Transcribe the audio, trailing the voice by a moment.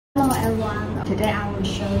Hello everyone, today I will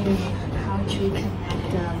show you how to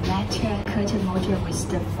connect the metal curtain motor with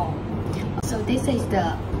the foam. So this is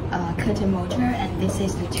the curtain motor and this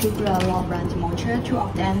is the tubular long run motor. Two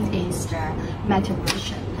of them is the metal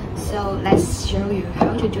version. So let's show you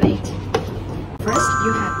how to do it. First,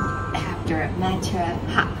 you have the metal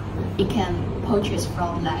hub. You can purchase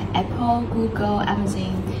from like Apple, Google,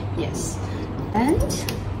 Amazon, yes. And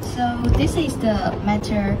so this is the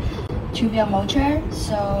metal tubular motor.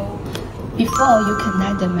 So before you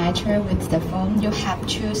connect the metal with the foam, you have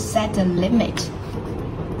to set the limit.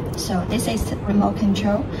 So this is the remote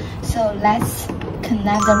control. So let's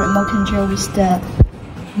connect the remote control with the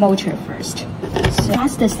motor first. So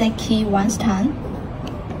press the set key once time.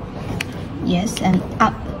 Yes, and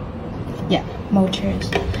up. Yeah,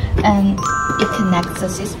 motors. And it connects the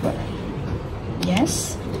system.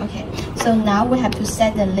 Yes. Okay. So now we have to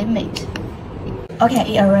set the limit.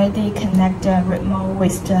 Okay, it already connect the remote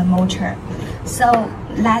with the motor. So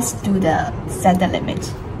let's do the set the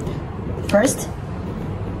limit. First,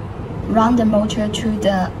 run the motor to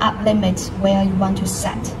the up limit where you want to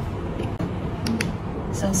set.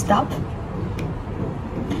 So stop.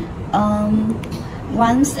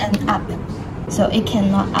 Once and up, so it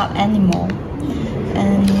cannot up anymore.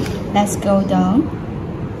 And let's go down.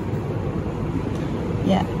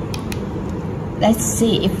 Yeah. Let's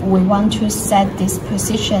see if we want to set this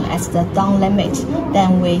position as the down limit.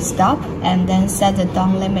 Then we stop and then set the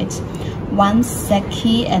down limit. One set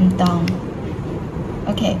key and down.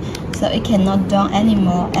 Okay, so it cannot down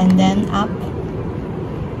anymore and then up.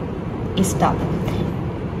 It stop.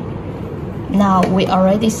 Now we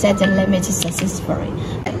already set the limit successfully.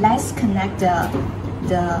 Let's connect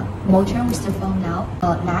the motor with the phone now.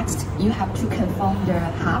 Next, you have to confirm the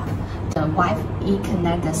hub. The Wi-Fi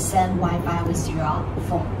connect the same Wi-Fi with your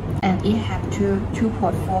phone, and it have two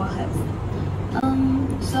port for hub.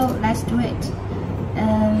 So let's do it.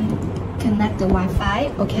 Connect the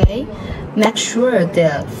Wi-Fi. Okay, make sure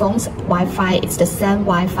the phone's Wi-Fi is the same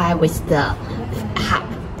Wi-Fi with the hub.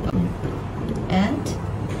 And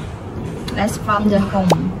let's find the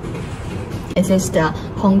home. This is the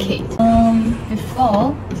home kit.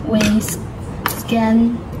 Before we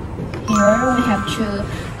scan here, we have to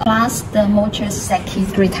press the motor set key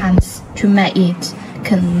 3 times to make it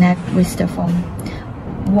connect with the phone.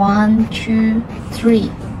 1, 2,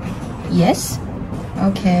 3. Yes.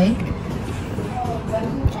 Okay.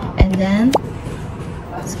 And then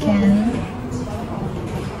scan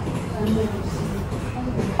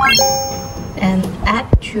and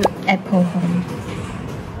add to Apple Home.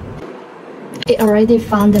 It already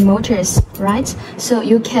found the motors, right? So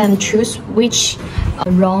you can choose which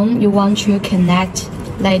room you want to connect,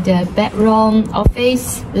 like the bedroom,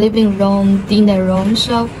 office, living room, dinner room.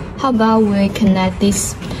 So how about we connect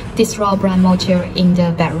this raw brand motor in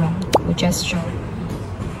the bedroom? We just show.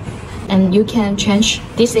 And you can change.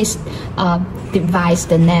 This is device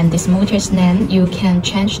the name. This motor's name. You can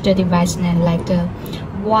change the device name like the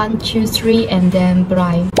 1, 2, 3, and then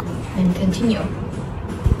blind and continue.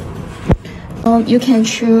 You can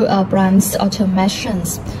choose brand's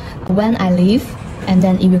automations. When I leave, and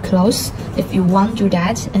then it will close. If you want to do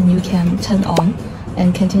that, and you can turn on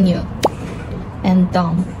and continue and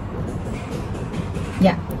down.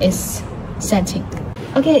 Yeah, it's setting.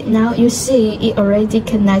 Okay, now you see it already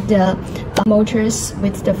connect the motors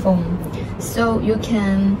with the phone. So you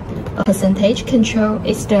can percentage control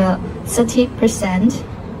is the 30%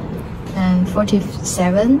 and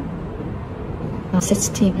 47.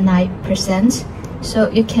 69%, so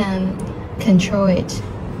you can control it.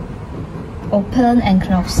 Open and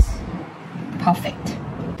close. Perfect.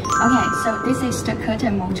 Okay, so this is the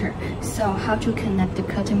curtain motor. So how to connect the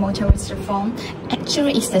curtain motor with the phone?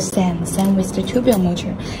 Actually, it's the same with the tubular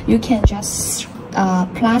motor. You can just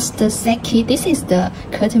press the set key. This is the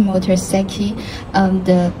curtain motor set key.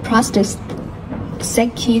 Press the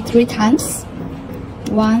set key 3 times.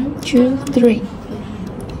 1, 2, 3.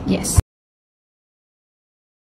 Yes.